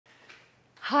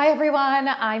Hi everyone,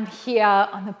 I'm here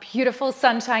on the beautiful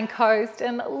Sunshine Coast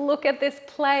and look at this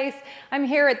place. I'm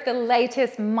here at the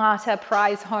latest Marta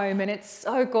Prize home and it's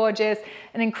so gorgeous,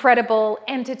 an incredible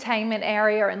entertainment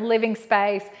area and living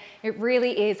space. It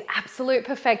really is absolute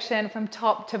perfection from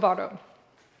top to bottom.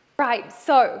 Right,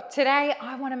 so today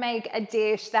I want to make a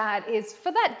dish that is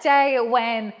for that day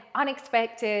when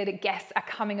unexpected guests are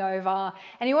coming over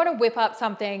and you want to whip up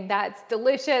something that's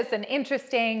delicious and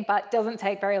interesting but doesn't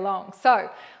take very long. So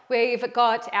we've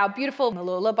got our beautiful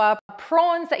materlot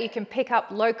prawns that you can pick up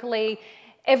locally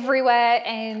everywhere,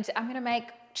 and I'm going to make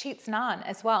cheats naan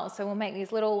as well. So we'll make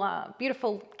these little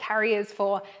beautiful carriers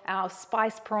for our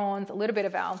spiced prawns, a little bit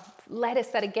of our lettuce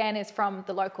that again is from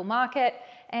the local market.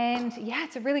 And yeah,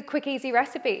 it's a really quick, easy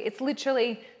recipe. It's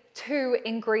literally 2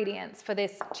 ingredients for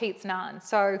this cheats naan.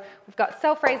 So we've got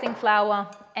self-raising flour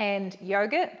and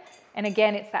yogurt. And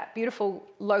again, it's that beautiful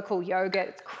local yogurt.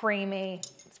 It's creamy,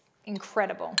 it's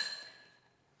incredible.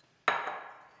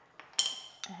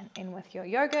 And in with your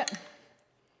yogurt.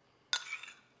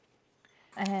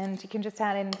 And you can just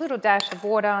add in a little dash of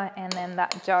water and then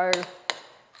that dough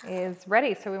is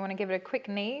ready. So we want to give it a quick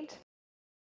knead.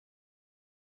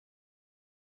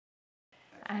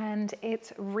 And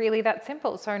it's really that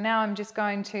simple. So now I'm just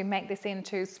going to make this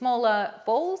into smaller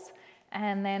balls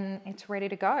and then it's ready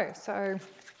to go. So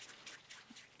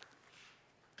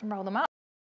roll them up.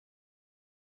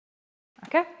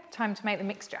 Okay, time to make the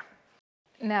mixture.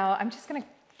 Now I'm just going to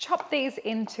chop these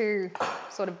into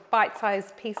sort of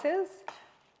bite-sized pieces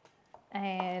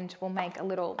and we'll make a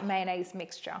little mayonnaise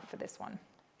mixture for this one.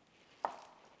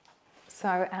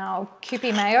 So our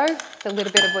Kewpie mayo, with a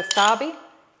little bit of wasabi,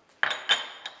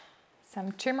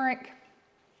 some turmeric,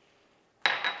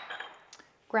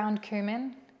 ground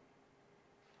cumin,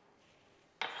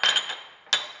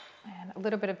 and a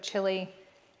little bit of chili,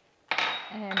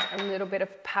 and a little bit of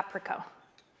paprika.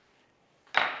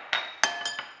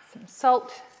 Some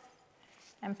salt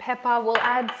and pepper. We'll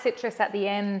add citrus at the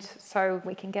end so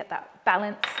we can get that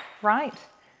balance right.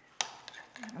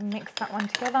 Mix that one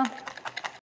together.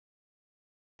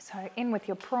 So in with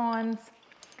your prawns,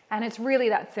 and it's really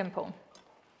that simple.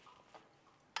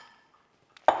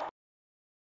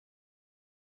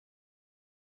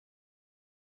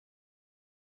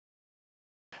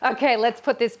 Okay, let's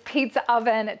put this pizza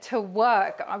oven to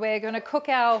work. We're going to cook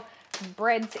our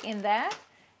breads in there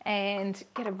and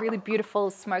get a really beautiful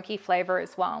smoky flavor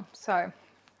as well. So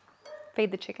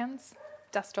feed the chickens,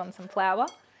 dust on some flour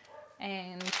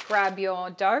and grab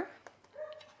your dough.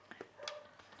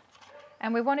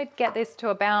 And we want to get this to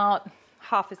about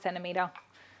 1/2 centimeter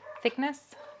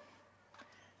thickness.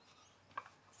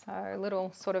 So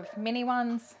little sort of mini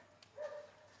ones.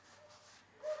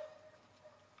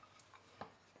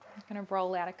 I'm going to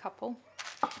roll out a couple.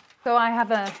 So I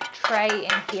have a tray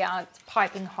in here, it's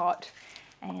piping hot,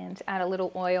 and add a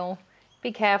little oil.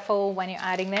 Be careful when you're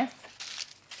adding this.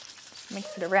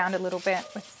 Mix it around a little bit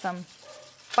with some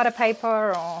butter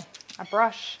paper or a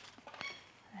brush.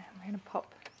 And we're going to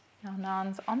pop our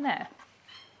naans on there.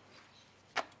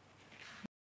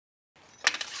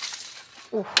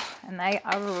 Ooh, and they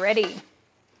are ready.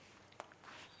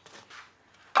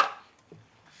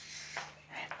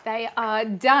 They are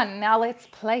done. Now let's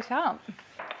plate up.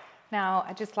 Now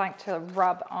I just like to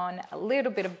rub on a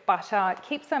little bit of butter. It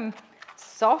keeps them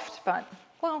soft, but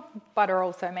well, butter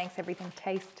also makes everything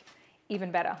taste even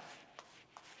better.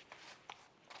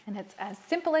 And it's as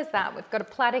simple as that. We've got a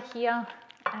platter here,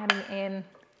 adding in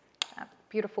that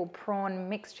beautiful prawn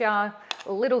mixture,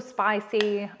 a little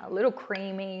spicy, a little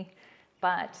creamy,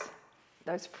 but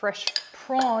those fresh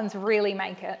prawns really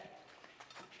make it.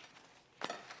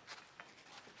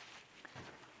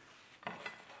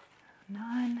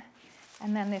 Naan,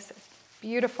 and then this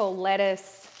beautiful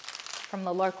lettuce from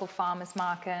the local farmers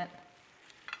market.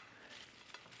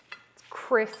 It's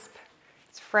crisp,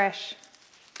 it's fresh,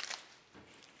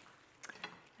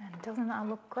 and doesn't that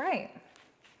look great?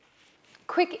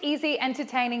 Quick, easy,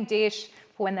 entertaining dish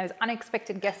for when those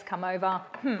unexpected guests come over.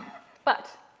 But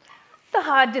the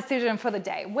hard decision for the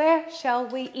day, where shall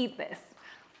we eat this?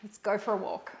 Let's go for a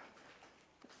walk.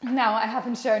 Now, I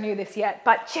haven't shown you this yet,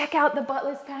 but check out the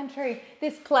butler's pantry.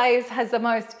 This place has the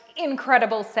most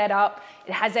incredible setup.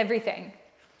 It has everything.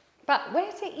 But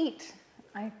where to eat?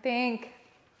 I think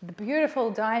the beautiful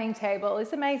dining table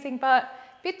is amazing, but a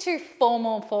bit too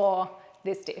formal for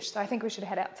this dish. So I think we should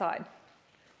head outside.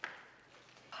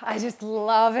 I just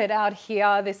love it out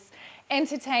here. This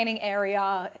entertaining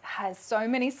area has so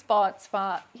many spots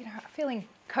for, you know, feeling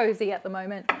cozy at the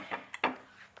moment.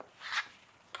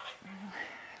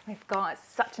 We've got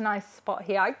such a nice spot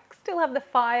here. I still have the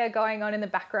fire going on in the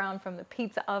background from the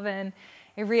pizza oven.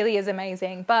 It really is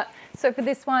amazing. But so for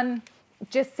this one,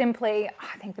 just simply,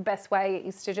 I think the best way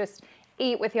is to just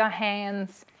eat with your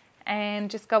hands and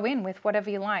just go in with whatever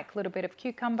you like. A little bit of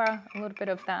cucumber, a little bit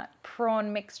of that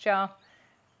prawn mixture,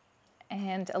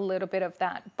 and a little bit of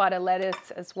that butter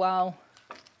lettuce as well.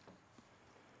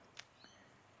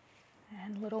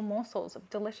 And little morsels of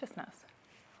deliciousness.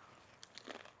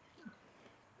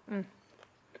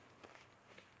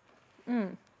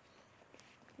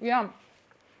 Yum.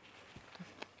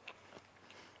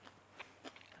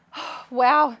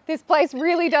 Wow, this place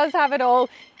really does have it all.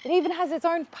 It even has its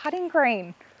own pudding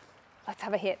green. Let's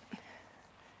have a hit.